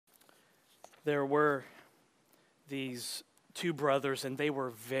There were these two brothers, and they were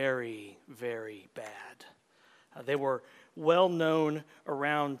very, very bad. They were well known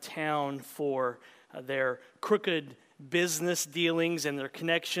around town for their crooked business dealings and their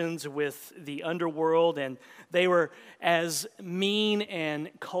connections with the underworld, and they were as mean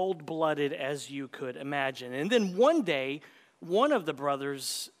and cold-blooded as you could imagine. And then one day, one of the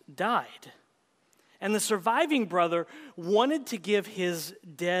brothers died. And the surviving brother wanted to give his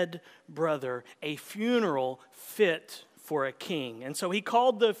dead brother a funeral fit for a king. And so he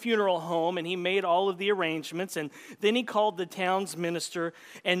called the funeral home and he made all of the arrangements. And then he called the town's minister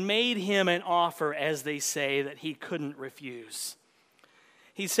and made him an offer, as they say, that he couldn't refuse.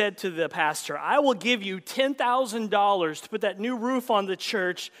 He said to the pastor, "I will give you $10,000 to put that new roof on the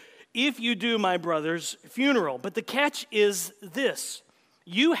church if you do my brother's funeral. But the catch is this: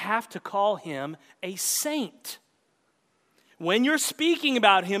 you have to call him a saint. When you're speaking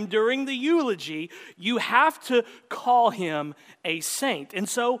about him during the eulogy, you have to call him a saint." And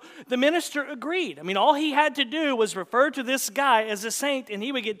so the minister agreed. I mean, all he had to do was refer to this guy as a saint, and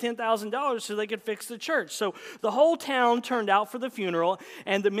he would get $10,000 so they could fix the church. So the whole town turned out for the funeral,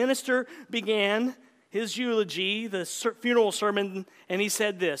 and the minister began his eulogy, the funeral sermon, and he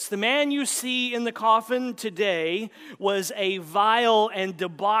said this: "The man you see in the coffin today was a vile and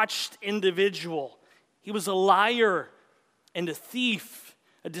debauched individual. He was a liar and a thief,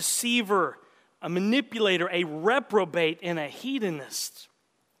 a deceiver, a manipulator, a reprobate, and a hedonist.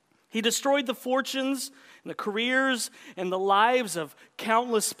 He destroyed the fortunes and the careers and the lives of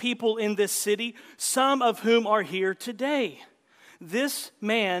countless people in this city, some of whom are here today. This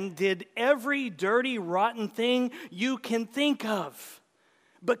man did every dirty, rotten thing you can think of.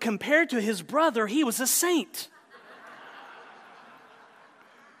 But compared to his brother, he was a saint."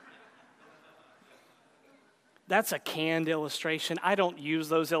 That's a canned illustration. I don't use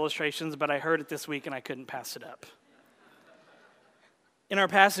those illustrations, but I heard it this week and I couldn't pass it up. In our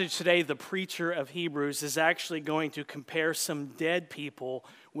passage today, the preacher of Hebrews is actually going to compare some dead people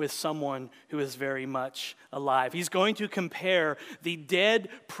with someone who is very much alive. He's going to compare the dead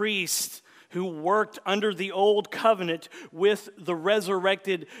priest who worked under the old covenant with the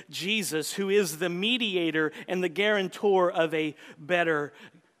resurrected Jesus, who is the mediator and the guarantor of a better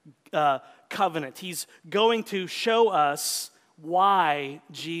covenant. He's going to show us why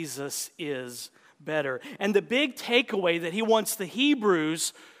Jesus is better. And the big takeaway that he wants the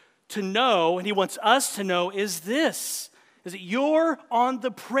Hebrews to know, and he wants us to know, is this: is that you're on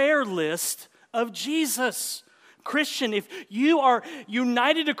the prayer list of Jesus. Christian, if you are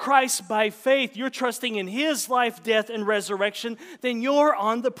united to Christ by faith, you're trusting in his life, death, and resurrection, then you're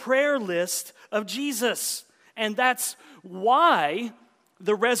on the prayer list of Jesus. And that's why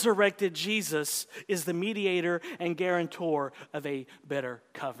the resurrected Jesus is the mediator and guarantor of a better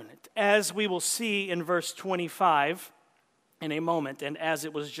covenant. As we will see in verse 25 in a moment, and as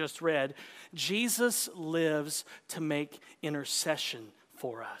it was just read, Jesus lives to make intercession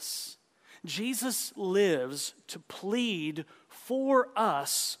for us. Jesus lives to plead for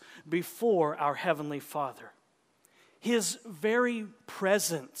us before our Heavenly Father. His very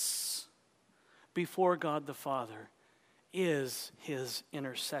presence before God the Father is his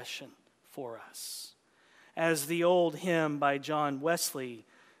intercession for us. As the old hymn by John Wesley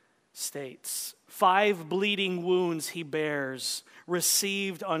states, 5 bleeding wounds he bears,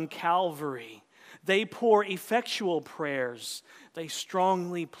 received on Calvary. They pour effectual prayers. They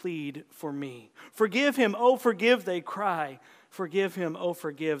strongly plead for me. Forgive him, oh forgive, they cry. Forgive him, oh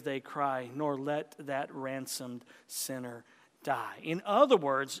forgive, they cry. Nor let that ransomed sinner die. In other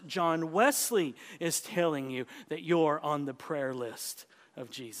words, John Wesley is telling you that you're on the prayer list of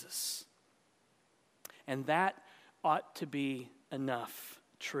Jesus. And that ought to be enough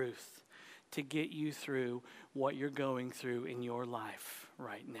truth to get you through what you're going through in your life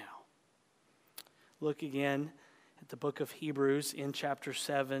right now. Look again at the book of Hebrews in chapter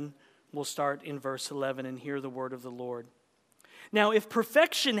 7. We'll start in verse 11 and hear the word of the Lord. Now, if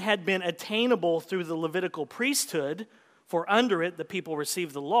perfection had been attainable through the Levitical priesthood, for under it the people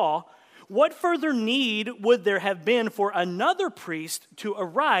received the law, what further need would there have been for another priest to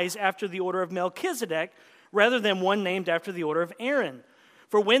arise after the order of Melchizedek, rather than one named after the order of Aaron?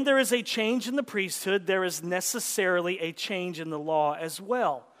 For when there is a change in the priesthood, there is necessarily a change in the law as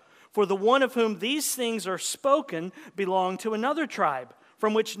well. For the one of whom these things are spoken belonged to another tribe,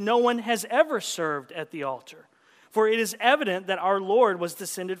 from which no one has ever served at the altar. For it is evident that our Lord was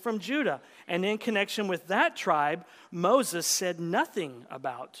descended from Judah, and in connection with that tribe, Moses said nothing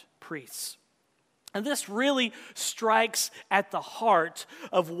about priests. And this really strikes at the heart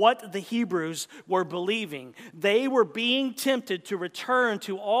of what the Hebrews were believing. They were being tempted to return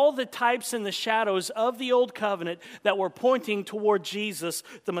to all the types and the shadows of the old covenant that were pointing toward Jesus,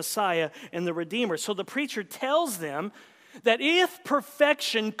 the Messiah, and the Redeemer. So the preacher tells them that if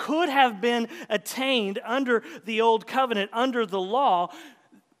perfection could have been attained under the old covenant, under the law,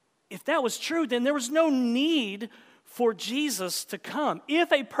 if that was true, then there was no need for Jesus to come.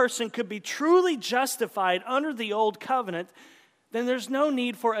 If a person could be truly justified under the old covenant, then there's no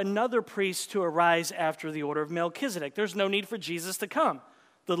need for another priest to arise after the order of Melchizedek. There's no need for Jesus to come.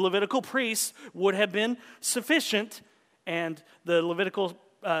 The Levitical priests would have been sufficient, and the Levitical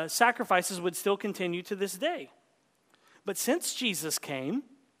sacrifices would still continue to this day. But since Jesus came,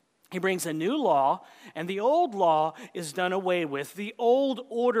 he brings a new law, and the old law is done away with. The old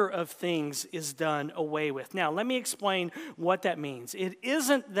order of things is done away with. Now, let me explain what that means. It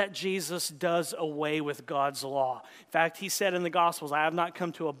isn't that Jesus does away with God's law. In fact, he said in the Gospels, I have not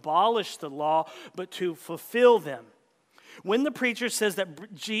come to abolish the law, but to fulfill them. When the preacher says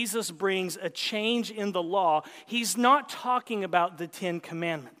that Jesus brings a change in the law, he's not talking about the 10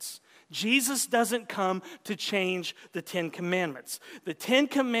 Commandments. Jesus doesn't come to change the 10 Commandments. The 10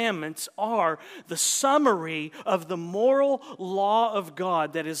 Commandments are the summary of the moral law of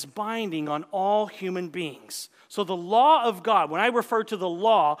God that is binding on all human beings. So the law of God, when I refer to the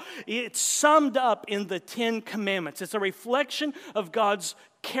law, it's summed up in the 10 Commandments. It's a reflection of God's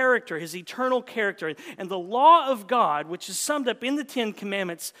character, his eternal character. And the law of God, which is summed up in the 10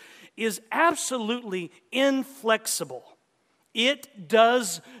 Commandments, is absolutely inflexible. It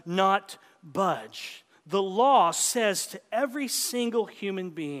does not budge. The law says to every single human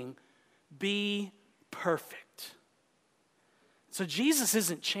being, be perfect. So Jesus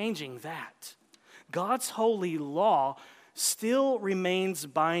isn't changing that. God's holy law still remains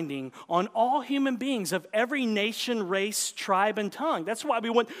binding on all human beings of every nation, race, tribe, and tongue. That's why we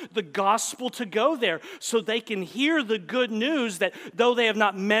want the gospel to go there, so they can hear the good news that though they have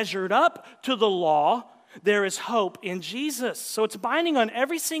not measured up to the law, there is hope in Jesus. So it's binding on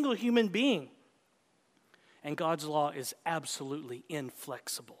every single human being. And God's law is absolutely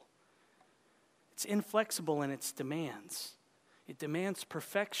inflexible. It's inflexible in its demands. It demands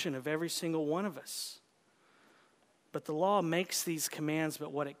perfection of every single one of us. But the law makes these commands,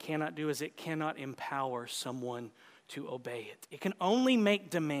 but what it cannot do is it cannot empower someone to obey it. It can only make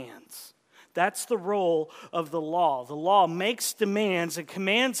demands. That's the role of the law. The law makes demands and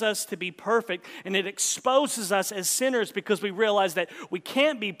commands us to be perfect, and it exposes us as sinners because we realize that we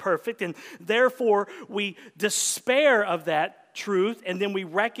can't be perfect, and therefore we despair of that truth, and then we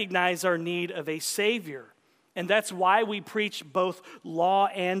recognize our need of a Savior. And that's why we preach both law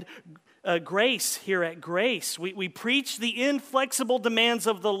and grace here at Grace. We preach the inflexible demands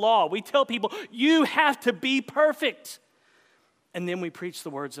of the law. We tell people, you have to be perfect. And then we preach the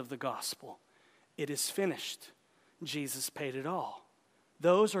words of the gospel. It is finished. Jesus paid it all.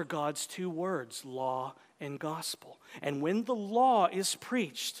 Those are God's two words, law and gospel. And when the law is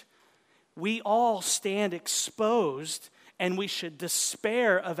preached, we all stand exposed, and we should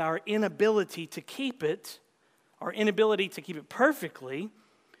despair of our inability to keep it, our inability to keep it perfectly.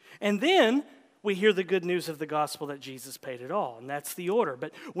 And then we hear the good news of the gospel that Jesus paid it all, and that's the order.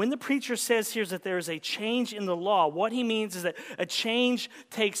 But when the preacher says here that there is a change in the law, what he means is that a change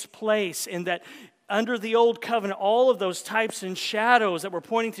takes place, and that under the old covenant, all of those types and shadows that were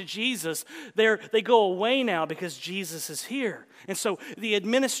pointing to Jesus, they go away now because Jesus is here. And so the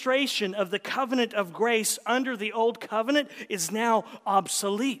administration of the covenant of grace under the old covenant is now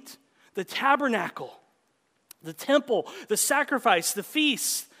obsolete. The tabernacle, the temple, the sacrifice, the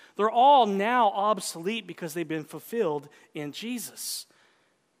feasts, they're all now obsolete because they've been fulfilled in Jesus.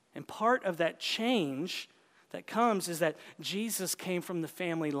 And part of that change that comes is that Jesus came from the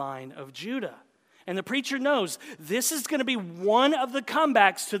family line of Judah. And the preacher knows this is going to be one of the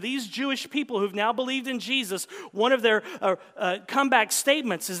comebacks to these Jewish people who've now believed in Jesus. One of their comeback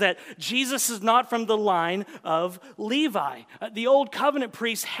statements is that Jesus is not from the line of Levi. The old covenant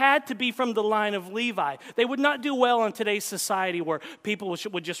priests had to be from the line of Levi. They would not do well in today's society where people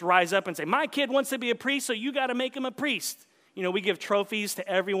would just rise up and say, my kid wants to be a priest, so you got to make him a priest. You know, we give trophies to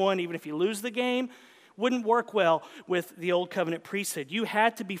everyone, even if you lose the game. Wouldn't work well with the old covenant priesthood. You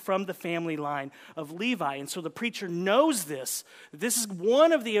had to be from the family line of Levi. And so the preacher knows this. This is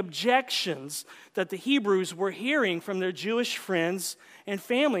one of the objections that the Hebrews were hearing from their Jewish friends and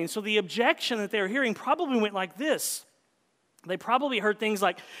family. And so the objection that they were hearing probably went like this. They probably heard things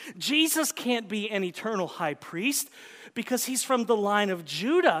like, Jesus can't be an eternal high priest because he's from the line of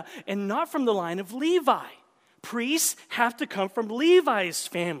Judah and not from the line of Levi. Priests have to come from Levi's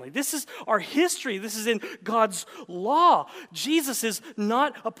family. This is our history. This is in God's law. Jesus is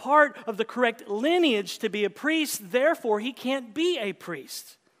not a part of the correct lineage to be a priest. Therefore, he can't be a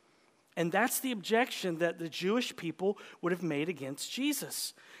priest. And that's the objection that the Jewish people would have made against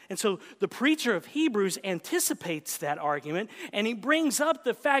Jesus. And so the preacher of Hebrews anticipates that argument, and he brings up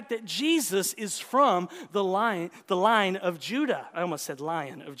the fact that Jesus is from the line of Judah. I almost said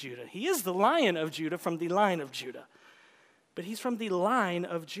Lion of Judah. He is the Lion of Judah from the line of Judah. But he's from the line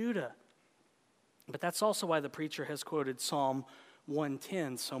of Judah. But that's also why the preacher has quoted Psalm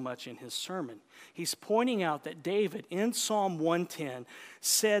 110 so much in his sermon. He's pointing out that David in Psalm 110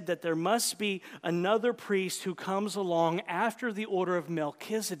 said that there must be another priest who comes along after the order of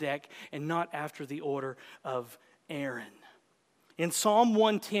Melchizedek and not after the order of Aaron. In Psalm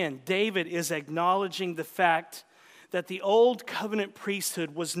 110, David is acknowledging the fact that the old covenant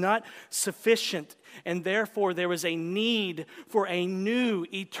priesthood was not sufficient, and therefore there was a need for a new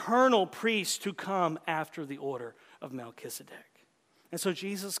eternal priest to come after the order of Melchizedek. And so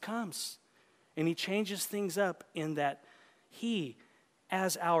Jesus comes, and he changes things up in that he,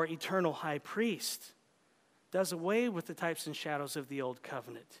 as our eternal high priest, does away with the types and shadows of the old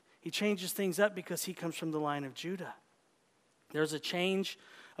covenant. He changes things up because he comes from the line of Judah. There's a change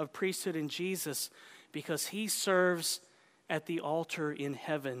of priesthood in Jesus because he serves at the altar in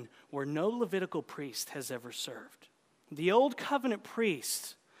heaven where no Levitical priest has ever served. The old covenant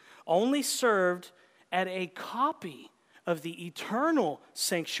priest only served at a copy of the eternal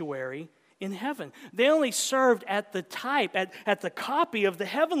sanctuary in heaven. They only served at the type, at the copy of the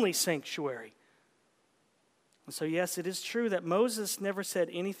heavenly sanctuary. And so yes, it is true that Moses never said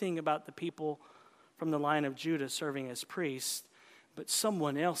anything about the people from the line of Judah serving as priests, but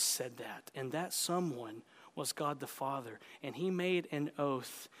someone else said that, and that someone was God the Father. And he made an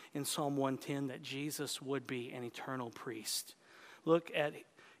oath in Psalm 110 that Jesus would be an eternal priest. Look at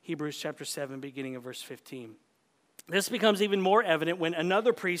Hebrews chapter 7, beginning of verse 15. This becomes even more evident when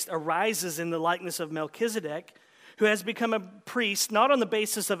another priest arises in the likeness of Melchizedek, who has become a priest not on the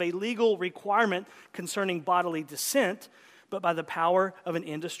basis of a legal requirement concerning bodily descent, but by the power of an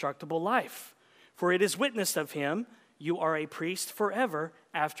indestructible life. For it is witnessed of him, you are a priest forever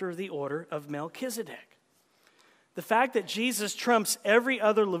after the order of Melchizedek. The fact that Jesus trumps every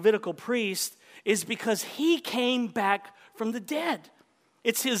other Levitical priest is because he came back from the dead.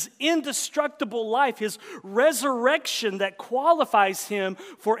 It's his indestructible life, his resurrection that qualifies him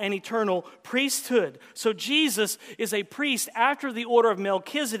for an eternal priesthood. So Jesus is a priest after the order of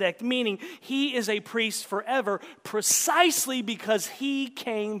Melchizedek, meaning he is a priest forever precisely because he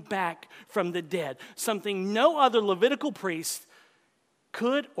came back from the dead, something no other Levitical priest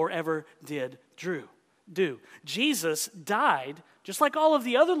could or ever did do. Jesus died, just like all of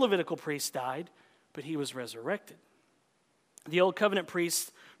the other Levitical priests died, but he was resurrected. The Old Covenant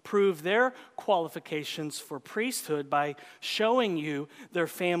priests proved their qualifications for priesthood by showing you their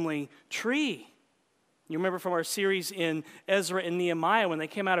family tree. You remember from our series in Ezra and Nehemiah, when they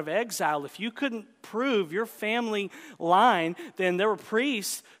came out of exile, if you couldn't prove your family line, then there were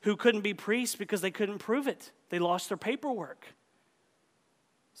priests who couldn't be priests because they couldn't prove it. They lost their paperwork.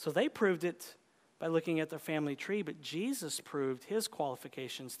 So they proved it by looking at their family tree, but Jesus proved his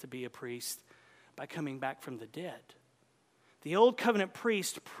qualifications to be a priest by coming back from the dead. The Old Covenant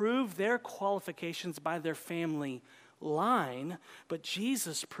priests proved their qualifications by their family line, but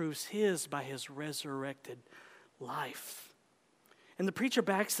Jesus proves his by his resurrected life. And the preacher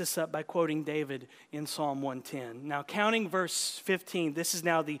backs this up by quoting David in Psalm 110. Now, counting verse 15, this is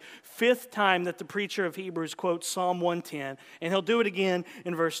now the fifth time that the preacher of Hebrews quotes Psalm 110, and he'll do it again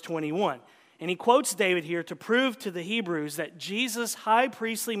in verse 21. And he quotes David here to prove to the Hebrews that Jesus' high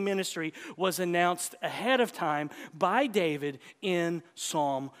priestly ministry was announced ahead of time by David in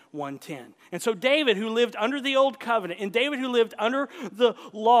Psalm 110. And so David, who lived under the old covenant, and David who lived under the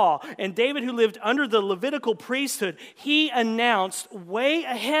law, and David who lived under the Levitical priesthood, he announced way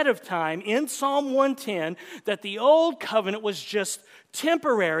ahead of time in Psalm 110 that the old covenant was just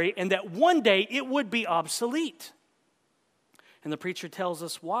temporary and that one day it would be obsolete. And the preacher tells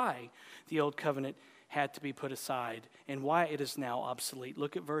us why the old covenant had to be put aside and why it is now obsolete.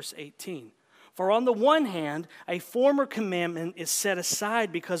 Look at verse 18. For on the one hand, a former commandment is set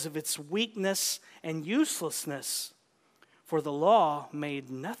aside because of its weakness and uselessness. For the law made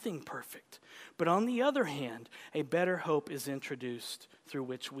nothing perfect. But on the other hand, a better hope is introduced through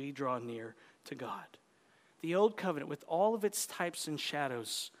which we draw near to God. The old covenant, with all of its types and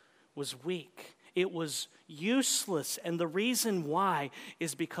shadows, was weak. It was useless, and the reason why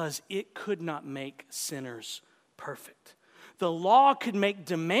is because it could not make sinners perfect. The law could make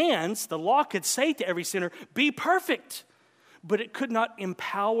demands. The law could say to every sinner, be perfect. But it could not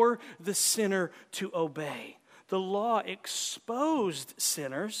empower the sinner to obey. The law exposed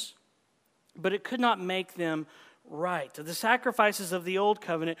sinners, but it could not make them right. The sacrifices of the old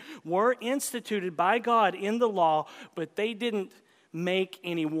covenant were instituted by God in the law, but they didn't make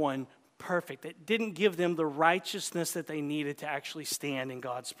anyone perfect. It didn't give them the righteousness that they needed to actually stand in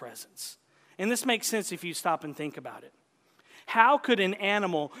God's presence. And this makes sense if you stop and think about it. How could an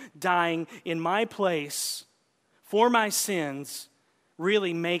animal dying in my place for my sins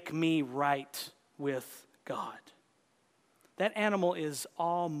really make me right with God? That animal is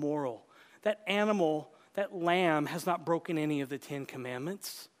all moral. That animal, that lamb, has not broken any of the 10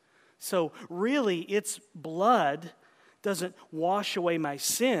 Commandments. So really, its blood doesn't wash away my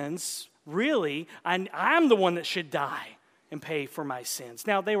sins. Really, I'm the one that should die and pay for my sins.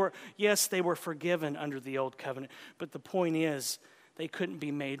 Now, they were forgiven under the old covenant, but the point is, they couldn't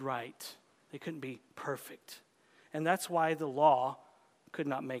be made right. They couldn't be perfect. And that's why the law could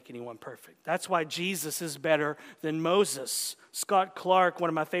not make anyone perfect. That's why Jesus is better than Moses. Scott Clark, one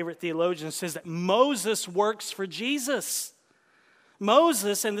of my favorite theologians, says that Moses works for Jesus.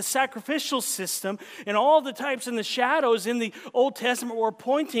 Moses and the sacrificial system and all the types and the shadows in the Old Testament were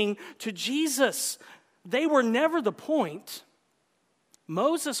pointing to Jesus. They were never the point.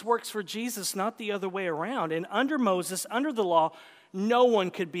 Moses works for Jesus, not the other way around. And under Moses, under the law, no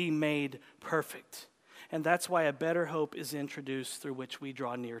one could be made perfect. And that's why a better hope is introduced through which we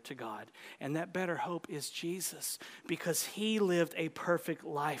draw near to God. And that better hope is Jesus, because he lived a perfect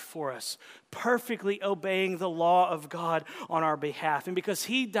life for us, perfectly obeying the law of God on our behalf. And because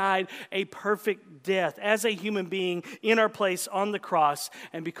he died a perfect death as a human being in our place on the cross.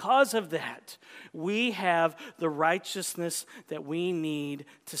 And because of that, we have the righteousness that we need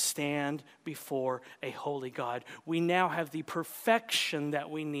to stand before a holy God. We now have the perfection that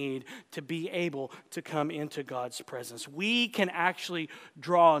we need to be able to come into God's presence. We can actually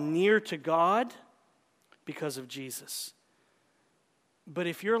draw near to God because of Jesus. But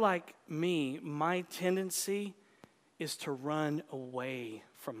if you're like me, my tendency is to run away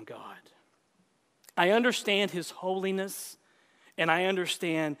from God. I understand his holiness, and I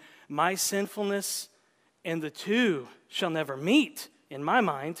understand my sinfulness, and the two shall never meet in my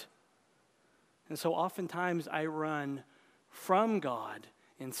mind. And so oftentimes I run from God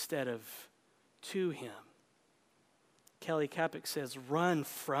instead of to him. Kelly Kapic says, run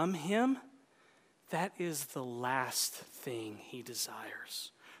from him? That is the last thing he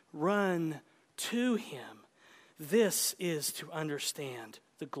desires. Run to him. This is to understand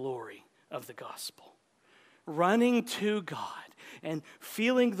the glory of the gospel. Running to God and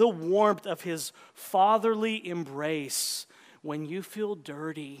feeling the warmth of his fatherly embrace when you feel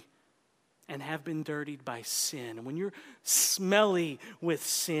dirty and have been dirtied by sin. When you're smelly with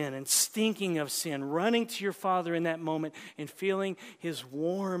sin and stinking of sin, running to your Father in that moment and feeling his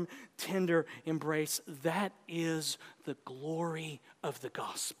warm, tender embrace, that is the glory of the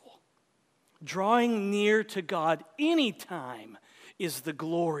gospel. Drawing near to God anytime is the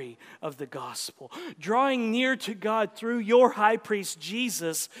glory of the gospel. Drawing near to God through your high priest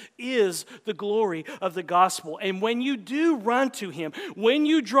Jesus is the glory of the gospel. And when you do run to him, when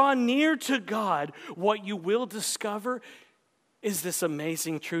you draw near to God, what you will discover is this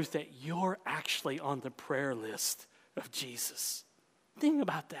amazing truth that you're actually on the prayer list of Jesus. Think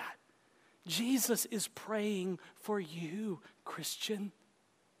about that. Jesus is praying for you, Christian.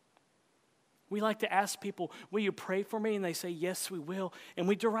 We like to ask people, will you pray for me? And they say, yes, we will. And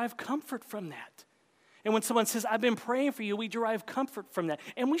we derive comfort from that. And when someone says, I've been praying for you, we derive comfort from that.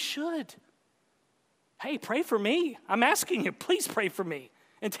 And we should. Hey, pray for me. I'm asking you, please pray for me.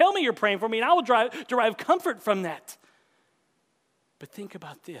 And tell me you're praying for me, and I will derive comfort from that. But think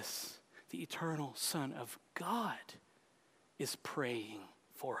about this. The eternal Son of God is praying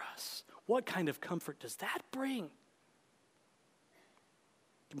for us. What kind of comfort does that bring?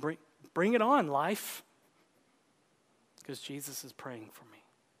 Bring it on, life. Because Jesus is praying for me.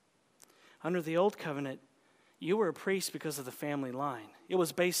 Under the old covenant, you were a priest because of the family line. It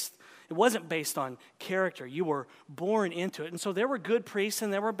wasn't based on character. You were born into it. And so there were good priests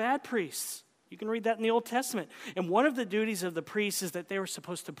and there were bad priests. You can read that in the Old Testament. And one of the duties of the priests is that they were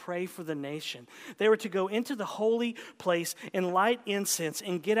supposed to pray for the nation. They were to go into the holy place and light incense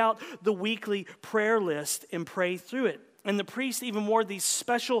and get out the weekly prayer list and pray through it. And the priest even wore these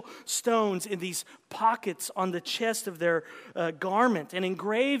special stones in these pockets on the chest of their garment. And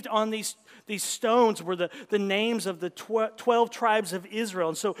engraved on these stones were the names of the 12 tribes of Israel.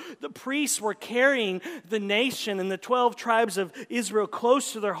 And so the priests were carrying the nation and the 12 tribes of Israel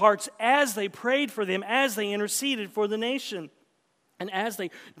close to their hearts as they prayed for them, as they interceded for the nation. And as they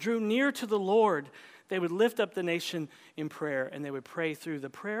drew near to the Lord, they would lift up the nation in prayer, and they would pray through the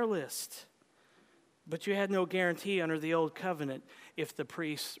prayer list. But you had no guarantee under the old covenant if the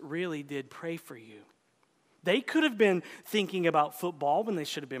priests really did pray for you. They could have been thinking about football when they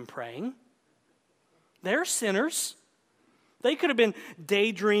should have been praying. They're sinners. They could have been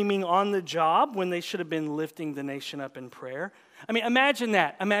daydreaming on the job when they should have been lifting the nation up in prayer. I mean, imagine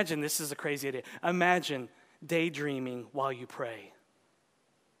that. Imagine, this is a crazy idea. Imagine daydreaming while you pray.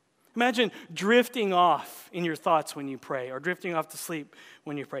 Imagine drifting off in your thoughts when you pray, or drifting off to sleep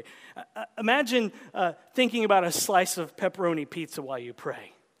when you pray. Imagine thinking about a slice of pepperoni pizza while you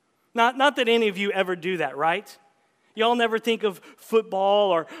pray. Not that any of you ever do that, right? Y'all never think of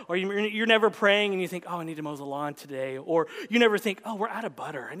football, or you're never praying and you think, oh, I need to mow the lawn today. Or you never think, oh, we're out of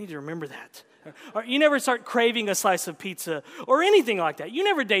butter. I need to remember that. Or you never start craving a slice of pizza or anything like that. You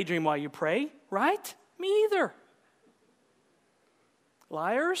never daydream while you pray, right? Me either.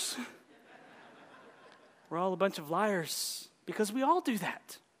 Liars? We're all a bunch of liars because we all do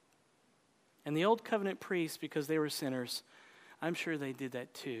that. And the old covenant priests, because they were sinners, I'm sure they did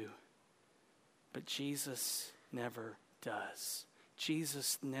that too. But Jesus never does.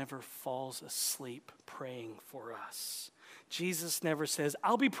 Jesus never falls asleep praying for us. Jesus never says,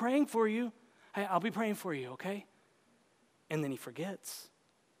 I'll be praying for you. Hey, I'll be praying for you, okay? And then he forgets.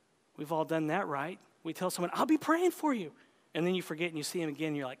 We've all done that, right? We tell someone, I'll be praying for you. And then you forget and you see him again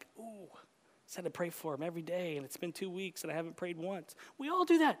and you're like, ooh, I said to pray for him every day and it's been 2 weeks and I haven't prayed once. We all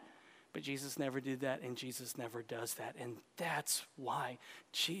do that. But Jesus never did that, and Jesus never does that. And that's why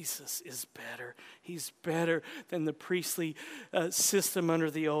Jesus is better. He's better than the priestly system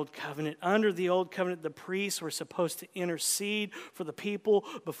under the old covenant. Under the old covenant, the priests were supposed to intercede for the people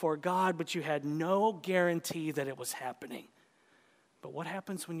before God, but you had no guarantee that it was happening. But what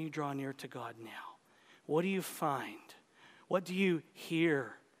happens when you draw near to God now? What do you find? What do you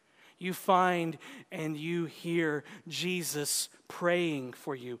hear? You find and you hear Jesus praying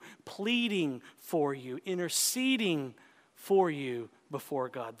for you, pleading for you, interceding for you before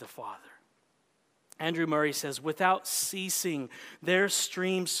God the Father. Andrew Murray says, without ceasing, there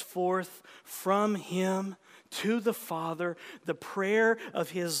streams forth from him to the Father the prayer of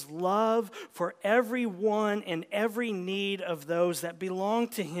his love for every one and every need of those that belong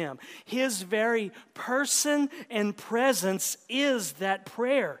to him. His very person and presence is that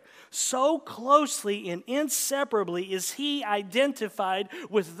prayer. So closely and inseparably is he identified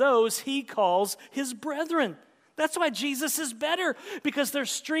with those he calls his brethren. That's why Jesus is better, because there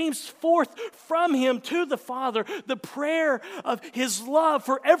streams forth from him to the Father the prayer of his love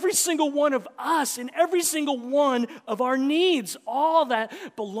for every single one of us and every single one of our needs, all that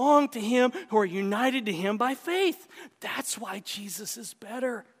belong to him who are united to him by faith. That's why Jesus is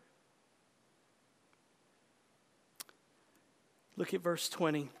better. Look at verse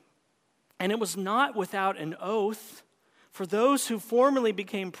 20. And it was not without an oath, for those who formerly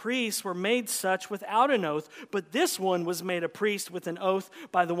became priests were made such without an oath, but this one was made a priest with an oath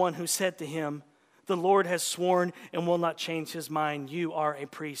by the one who said to him, the Lord has sworn and will not change his mind. You are a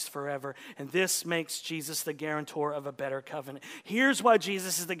priest forever. And this makes Jesus the guarantor of a better covenant. Here's why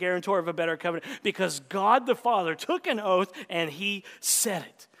Jesus is the guarantor of a better covenant. Because God the Father took an oath and he said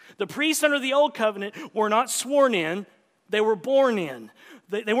it. The priests under the old covenant were not sworn in, they were born in.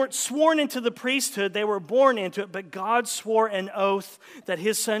 They weren't sworn into the priesthood, they were born into it, but God swore an oath that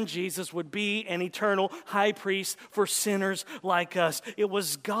his son Jesus would be an eternal high priest for sinners like us. It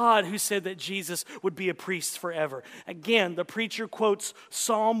was God who said that Jesus would be a priest forever. Again, the preacher quotes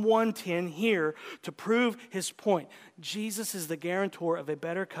Psalm 110 here to prove his point. Jesus is the guarantor of a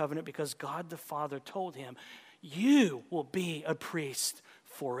better covenant because God the Father told him, you will be a priest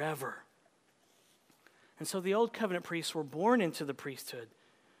forever. And so the old covenant priests were born into the priesthood,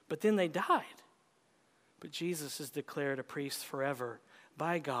 but then they died. But Jesus is declared a priest forever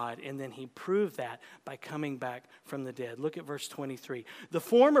by God, and then he proved that by coming back from the dead. Look at verse 23. The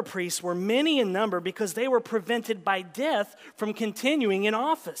former priests were many in number because they were prevented by death from continuing in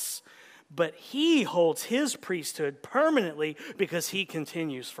office. But he holds his priesthood permanently because he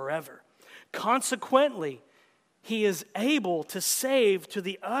continues forever. Consequently, he is able to save to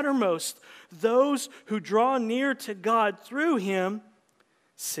the uttermost those who draw near to God through him,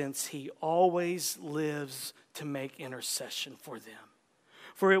 since he always lives to make intercession for them.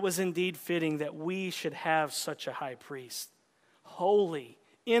 For it was indeed fitting that we should have such a high priest, holy,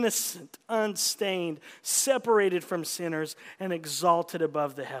 innocent, unstained, separated from sinners, and exalted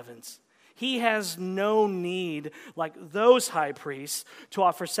above the heavens. He has no need, like those high priests, to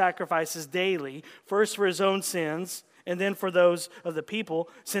offer sacrifices daily, first for his own sins, and then for those of the people,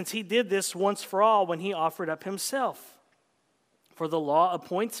 since he did this once for all when he offered up himself. For the law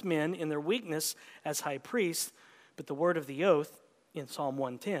appoints men in their weakness as high priests, but the word of the oath in Psalm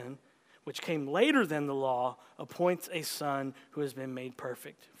 110, which came later than the law, appoints a son who has been made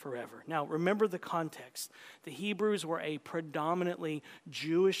perfect forever. Now, remember the context. The Hebrews were a predominantly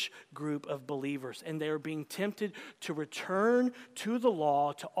Jewish group of believers, and they were being tempted to return to the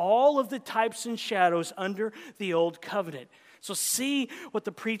law, to all of the types and shadows under the old covenant. So see what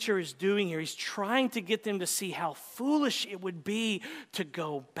the preacher is doing here. He's trying to get them to see how foolish it would be to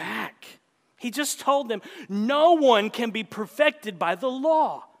go back. He just told them, no one can be perfected by the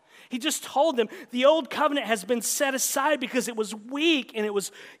law. He just told them the old covenant has been set aside because it was weak and it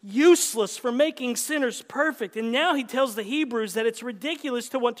was useless for making sinners perfect. And now he tells the Hebrews that it's ridiculous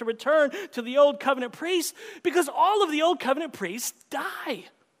to want to return to the old covenant priests because all of the old covenant priests die.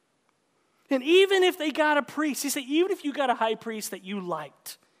 And even if they got a priest, he said, even if you got a high priest that you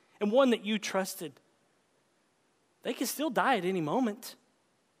liked and one that you trusted, they could still die at any moment.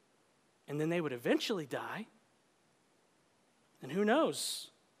 And then they would eventually die. And who knows?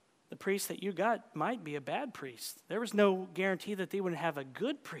 The priest that you got might be a bad priest. There was no guarantee that they would have a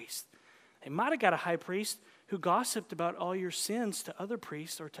good priest. They might have got a high priest who gossiped about all your sins to other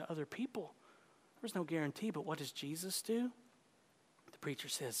priests or to other people. There was no guarantee, but what does Jesus do? The preacher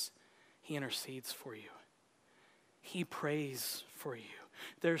says, he intercedes for you. He prays for you.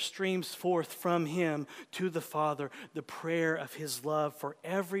 There streams forth from him to the Father the prayer of his love for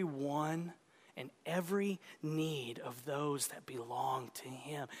everyone and every need of those that belong to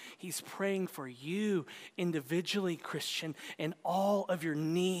him. He's praying for you individually, Christian, and all of your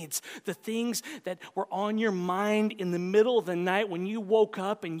needs. The things that were on your mind in the middle of the night when you woke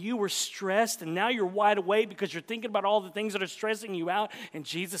up and you were stressed and now you're wide awake because you're thinking about all the things that are stressing you out. And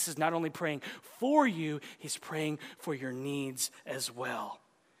Jesus is not only praying for you, he's praying for your needs as well.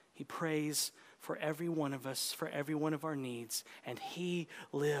 He prays for every one of us, for every one of our needs, and he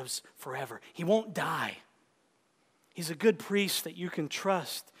lives forever. He won't die. He's a good priest that you can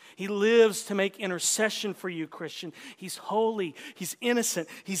trust. He lives to make intercession for you, Christian. He's holy, he's innocent,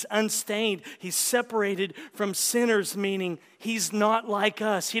 he's unstained, he's separated from sinners, meaning he's not like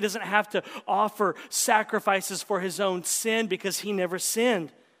us. He doesn't have to offer sacrifices for his own sin because he never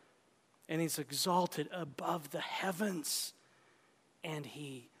sinned. And he's exalted above the heavens, and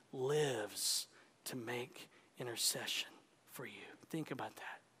he lives to make intercession for you. Think about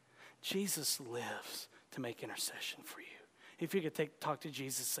that. Jesus lives to make intercession for you. If you could talk to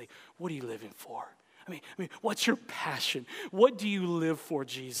Jesus and say, what are you living for? I mean, what's your passion? What do you live for,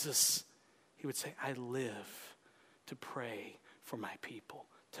 Jesus? He would say, I live to pray for my people,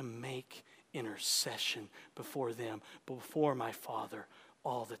 to make intercession before them, before my Father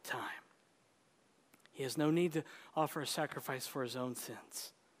all the time. He has no need to offer a sacrifice for his own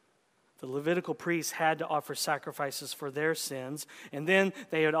sins. The Levitical priests had to offer sacrifices for their sins, and then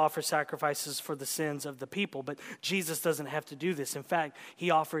they would offer sacrifices for the sins of the people. But Jesus doesn't have to do this. In fact,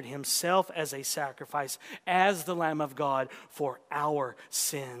 he offered himself as a sacrifice, as the Lamb of God for our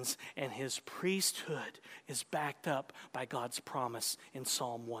sins. And his priesthood is backed up by God's promise in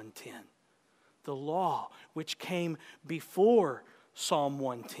Psalm 110. The law, which came before Psalm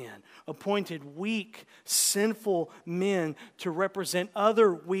 110, appointed weak, sinful men to represent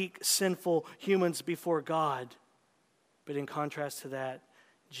other weak, sinful humans before God. But in contrast to that,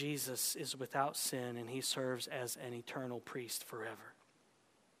 Jesus is without sin and he serves as an eternal priest forever.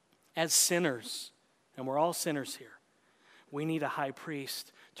 As sinners, and we're all sinners here, we need a high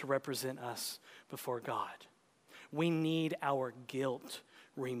priest to represent us before God. We need our guilt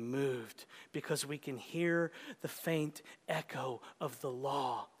removed because we can hear the faint echo of the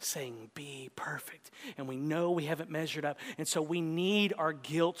law saying, be perfect. And we know we haven't measured up. And so we need our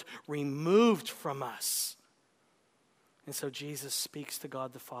guilt removed from us. And so Jesus speaks to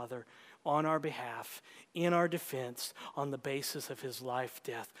God the Father on our behalf, in our defense, on the basis of his life,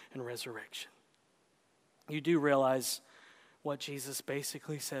 death, and resurrection. You do realize what Jesus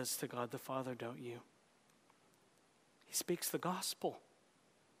basically says to God the Father, don't you? He speaks the gospel.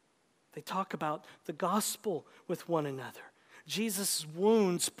 They talk about the gospel with one another. Jesus'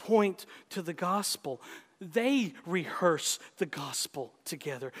 wounds point to the gospel. They rehearse the gospel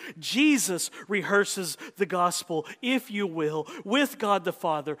together. Jesus rehearses the gospel, if you will, with God the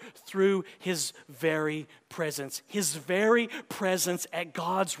Father through his very presence. His very presence at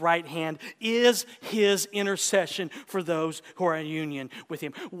God's right hand is his intercession for those who are in union with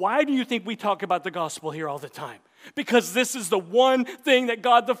him. Why do you think we talk about the gospel here all the time? Because this is the one thing that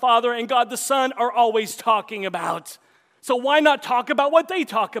God the Father and God the Son are always talking about. So why not talk about what they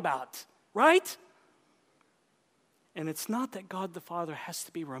talk about, right? And it's not that God the Father has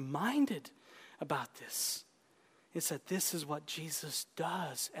to be reminded about this. is that this is what Jesus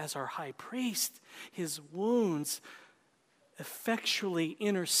does as our high priest. His wounds effectually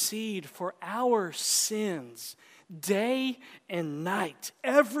intercede for our sins day and night,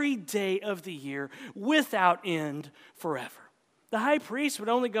 every day of the year, without end, forever. The high priest would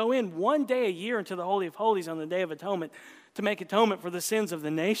only go in one day a year into the Holy of Holies on the Day of Atonement to make atonement for the sins of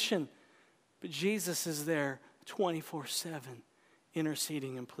the nation. But Jesus is there 24/7,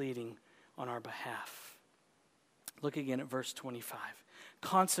 interceding and pleading on our behalf. Look again at verse 25.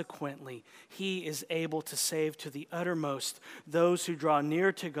 Consequently, he is able to save to the uttermost those who draw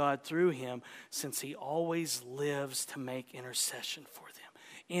near to God through him, since he always lives to make intercession for them.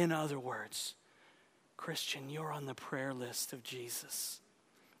 In other words, Christian, you're on the prayer list of Jesus.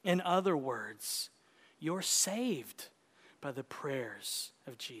 In other words, you're saved by the prayers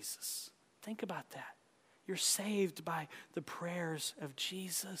of Jesus. Think about that. You're saved by the prayers of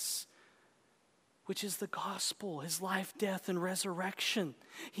Jesus, which is the gospel, his life, death, and resurrection.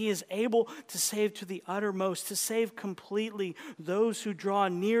 He is able to save to the uttermost, to save completely those who draw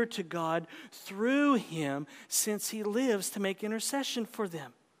near to God through him, since he lives to make intercession for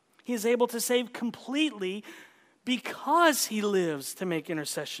them. He is able to save completely because he lives to make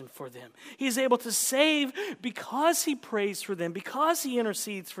intercession for them. He is able to save because he prays for them, because he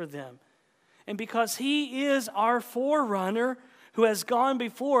intercedes for them, and because he is our forerunner who has gone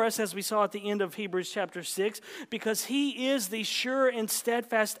before us, as we saw at the end of Hebrews chapter 6, because he is the sure and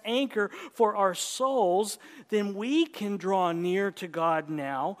steadfast anchor for our souls, then we can draw near to God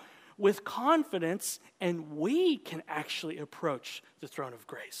now with confidence, and we can actually approach the throne of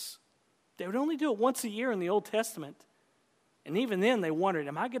grace. They would only do it once a year in the Old Testament. And even then they wondered,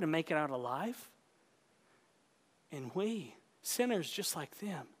 am I going to make it out alive? And we, sinners just like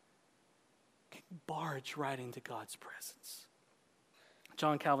them, can barge right into God's presence.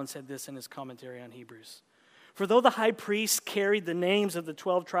 John Calvin said this in his commentary on Hebrews. For though the high priest carried the names of the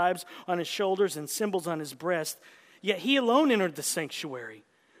 12 tribes on his shoulders and symbols on his breast, yet he alone entered the sanctuary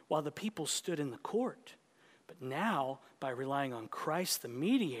while the people stood in the court. But now, by relying on Christ the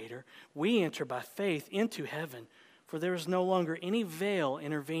mediator, we enter by faith into heaven, for there is no longer any veil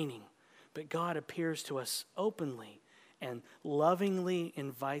intervening, but God appears to us openly and lovingly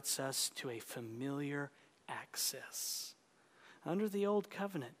invites us to a familiar access. Under the old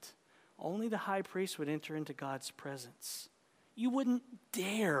covenant, only the high priest would enter into God's presence. You wouldn't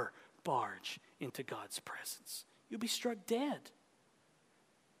dare barge into God's presence. You'd be struck dead.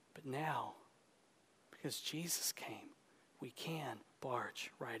 But now, because Jesus came, we can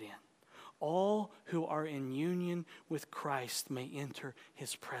barge right in. All who are in union with Christ may enter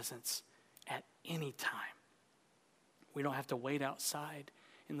his presence at any time. We don't have to wait outside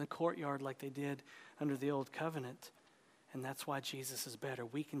in the courtyard like they did under the old covenant. And that's why Jesus is better.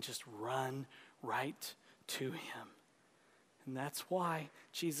 We can just run right to him. And that's why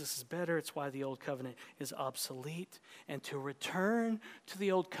Jesus is better. It's why the old covenant is obsolete. And to return to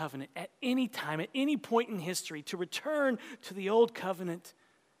the old covenant at any time, at any point in history, to return to the old covenant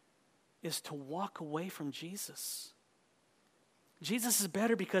is to walk away from Jesus. Jesus is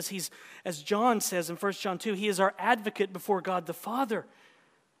better because he's, as John says in 1 John 2, he is our advocate before God the Father.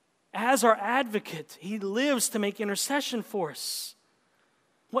 As our advocate, he lives to make intercession for us.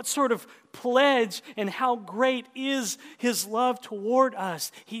 What sort of pledge and how great is his love toward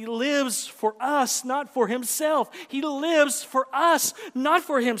us? He lives for us, not for himself. He lives for us, not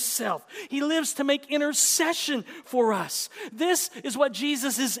for himself. He lives to make intercession for us. This is what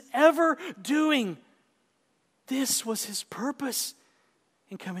Jesus is ever doing. This was his purpose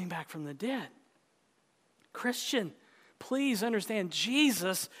in coming back from the dead. Christian, please understand,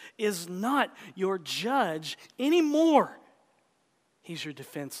 Jesus is not your judge anymore. He's your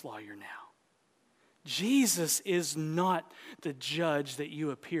defense lawyer now. Jesus is not the judge that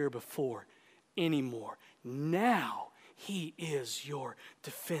you appear before anymore. Now he is your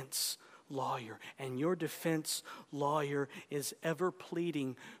defense lawyer, and your defense lawyer is ever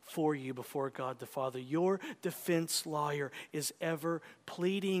pleading for you before God the Father. Your defense lawyer is ever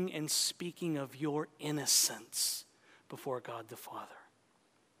pleading and speaking of your innocence before God the Father.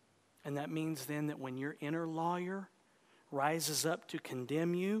 And that means then that when your inner lawyer rises up to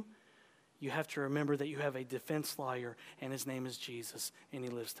condemn you, you have to remember that you have a defense lawyer, and his name is Jesus, and he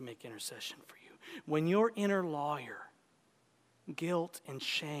lives to make intercession for you. When your inner lawyer, guilt and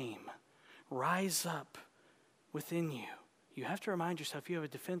shame, rise up within you, you have to remind yourself you have a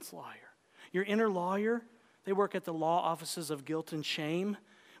defense lawyer. Your inner lawyer, they work at the law offices of guilt and shame.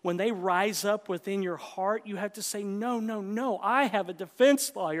 When they rise up within your heart, you have to say, no, I have a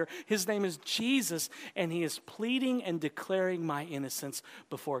defense lawyer. His name is Jesus, and he is pleading and declaring my innocence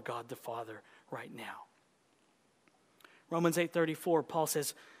before God the Father right now. Romans 8:34, Paul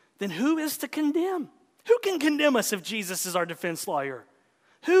says, then who is to condemn? Who can condemn us if Jesus is our defense lawyer?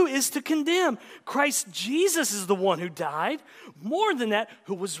 Who is to condemn? Christ Jesus is the one who died. More than that,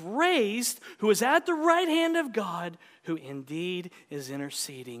 who was raised, who is at the right hand of God, who indeed is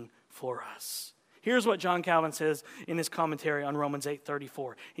interceding for us. Here's what John Calvin says in his commentary on Romans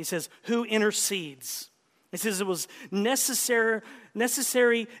 8:34. He says, who intercedes? He says it was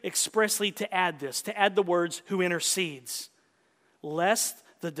necessary expressly to add this, to add the words, who intercedes, lest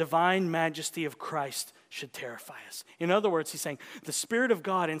the divine majesty of Christ should terrify us. In other words, he's saying the Spirit of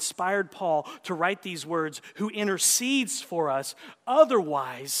God inspired Paul to write these words, who intercedes for us.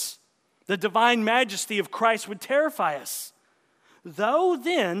 Otherwise, the divine majesty of Christ would terrify us. Though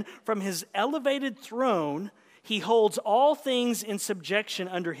then, from his elevated throne, he holds all things in subjection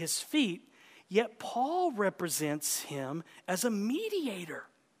under his feet, yet Paul represents him as a mediator,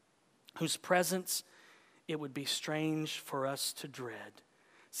 whose presence it would be strange for us to dread,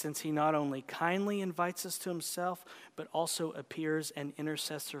 since he not only kindly invites us to himself, but also appears an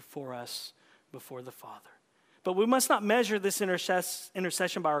intercessor for us before the Father. But we must not measure this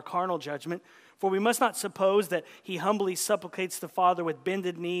intercession by our carnal judgment, for we must not suppose that he humbly supplicates the Father with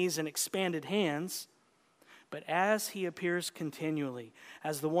bended knees and expanded hands, but as he appears continually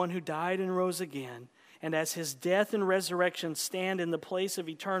as the one who died and rose again, and as his death and resurrection stand in the place of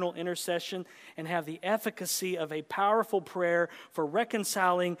eternal intercession and have the efficacy of a powerful prayer for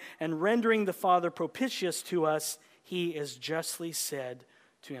reconciling and rendering the Father propitious to us, he is justly said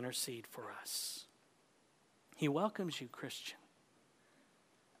to intercede for us. He welcomes you, Christian.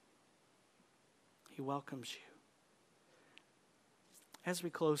 He welcomes you. As we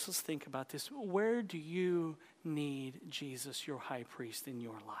close, let's think about this. Where do you need Jesus, your high priest, in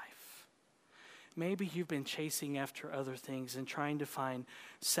your life? Maybe you've been chasing after other things and trying to find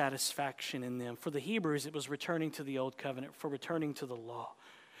satisfaction in them. For the Hebrews, it was returning to the old covenant, for returning to the law.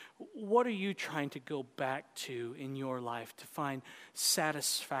 What are you trying to go back to in your life to find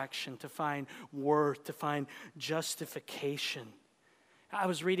satisfaction, to find worth, to find justification? I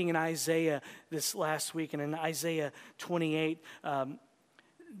was reading in Isaiah this last week, and in Isaiah 28,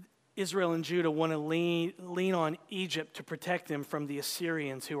 Israel and Judah want to lean on Egypt to protect them from the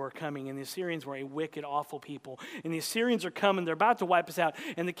Assyrians who are coming. And the Assyrians were a wicked, awful people. And the Assyrians are coming. They're about to wipe us out.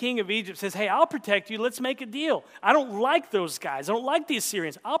 And the king of Egypt says, hey, I'll protect you. Let's make a deal. I don't like those guys. I don't like the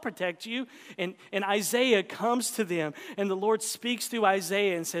Assyrians. I'll protect you. And Isaiah comes to them. And the Lord speaks through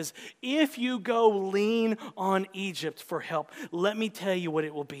Isaiah and says, if you go lean on Egypt for help, let me tell you what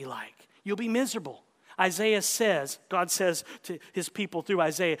it will be like. You'll be miserable. Isaiah says, God says to his people through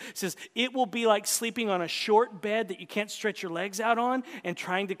Isaiah, says, it will be like sleeping on a short bed that you can't stretch your legs out on and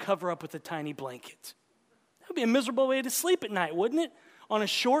trying to cover up with a tiny blanket. That would be a miserable way to sleep at night, wouldn't it? On a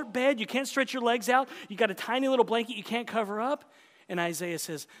short bed, you can't stretch your legs out, you got a tiny little blanket you can't cover up. And Isaiah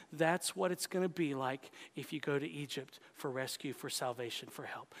says, that's what it's going to be like if you go to Egypt for rescue, for salvation, for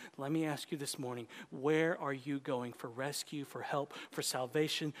help. Let me ask you this morning, where are you going for rescue, for help, for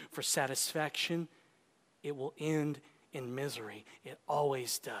salvation, for satisfaction? It will end in misery. It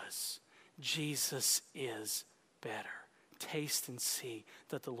always does. Jesus is better. Taste and see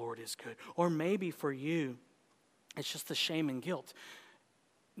that the Lord is good. Or maybe for you, it's just the shame and guilt.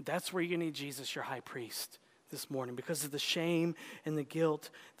 That's where you need Jesus, your high priest, this morning, because of the shame and the guilt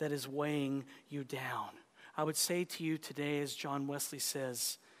that is weighing you down. I would say to you today, as John Wesley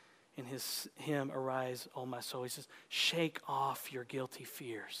says in his hymn, Arise, O my soul, he says, shake off your guilty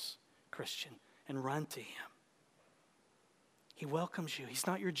fears, Christian, and run to him. He welcomes you. He's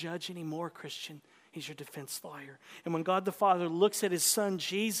not your judge anymore, Christian. He's your defense lawyer. And when God the Father looks at his son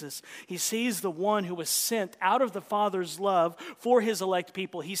Jesus, he sees the one who was sent out of the Father's love for his elect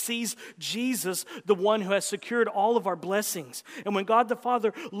people. He sees Jesus, the one who has secured all of our blessings. And when God the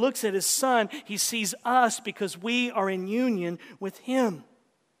Father looks at his son, he sees us because we are in union with him.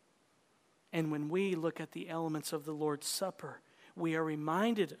 And when we look at the elements of the Lord's Supper, we are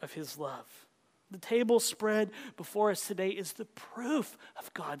reminded of his love. The table spread before us today is the proof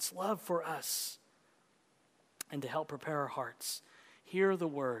of God's love for us. And to help prepare our hearts, hear the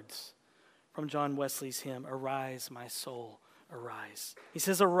words from John Wesley's hymn, Arise, my soul, arise. He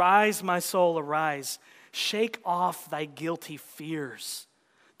says, Arise, my soul, arise. Shake off thy guilty fears.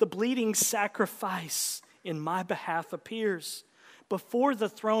 The bleeding sacrifice in my behalf appears. Before the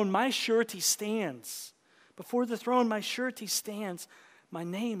throne my surety stands. Before the throne my surety stands. My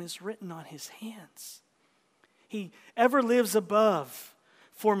name is written on his hands. He ever lives above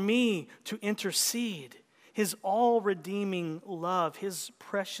for me to intercede. His all-redeeming love, his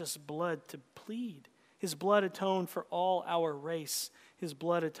precious blood to plead. His blood atoned for all our race. His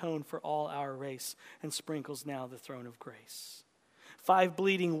blood atoned for all our race and sprinkles now the throne of grace. 5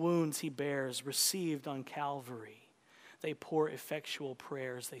 bleeding wounds he bears, received on Calvary. They pour effectual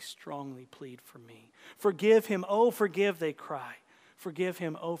prayers, they strongly plead for me. Forgive him, oh forgive, they cry. Forgive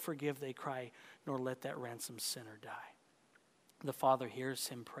him, oh forgive, they cry, nor let that ransomed sinner die. The Father hears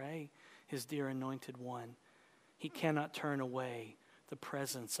him pray, his dear anointed one. He cannot turn away the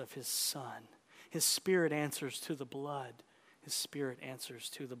presence of his Son. His Spirit answers to the blood. His Spirit answers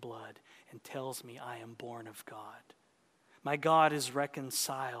to the blood and tells me I am born of God. My God is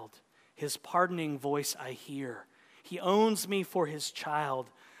reconciled. His pardoning voice I hear. He owns me for his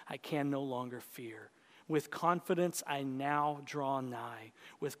child. I can no longer fear. With confidence I now draw nigh.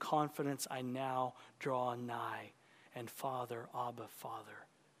 With confidence I now draw nigh. And Father, Abba, Father,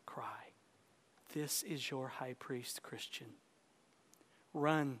 cry. This is your high priest, Christian.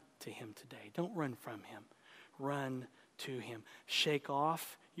 Run to him today. Don't run from him. Run to him. Shake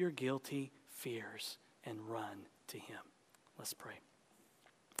off your guilty fears and run to him. Let's pray.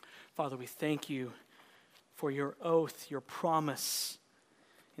 Father, we thank you for your oath, your promise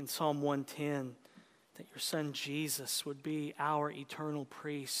in Psalm 110 that your Son Jesus would be our eternal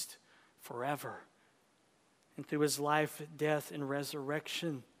priest forever. And through his life, death, and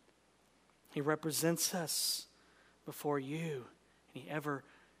resurrection, he represents us before you. And he ever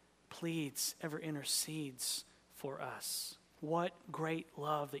pleads, ever intercedes for us. What great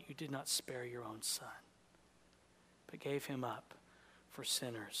love that you did not spare your own Son, but gave him up for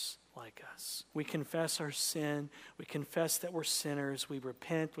sinners like us. We confess our sin. We confess that we're sinners. We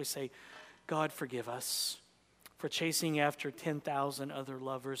repent. We say, God, forgive us for chasing after 10,000 other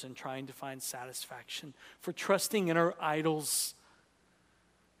lovers and trying to find satisfaction, for trusting in our idols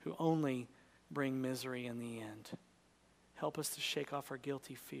who only bring misery in the end. Help us to shake off our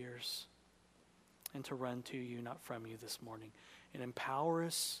guilty fears and to run to you, not from you this morning. And empower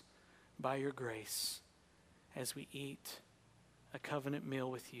us by your grace as we eat a covenant meal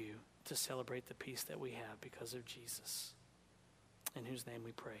with you to celebrate the peace that we have because of Jesus. In whose name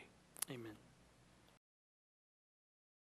we pray. Amen.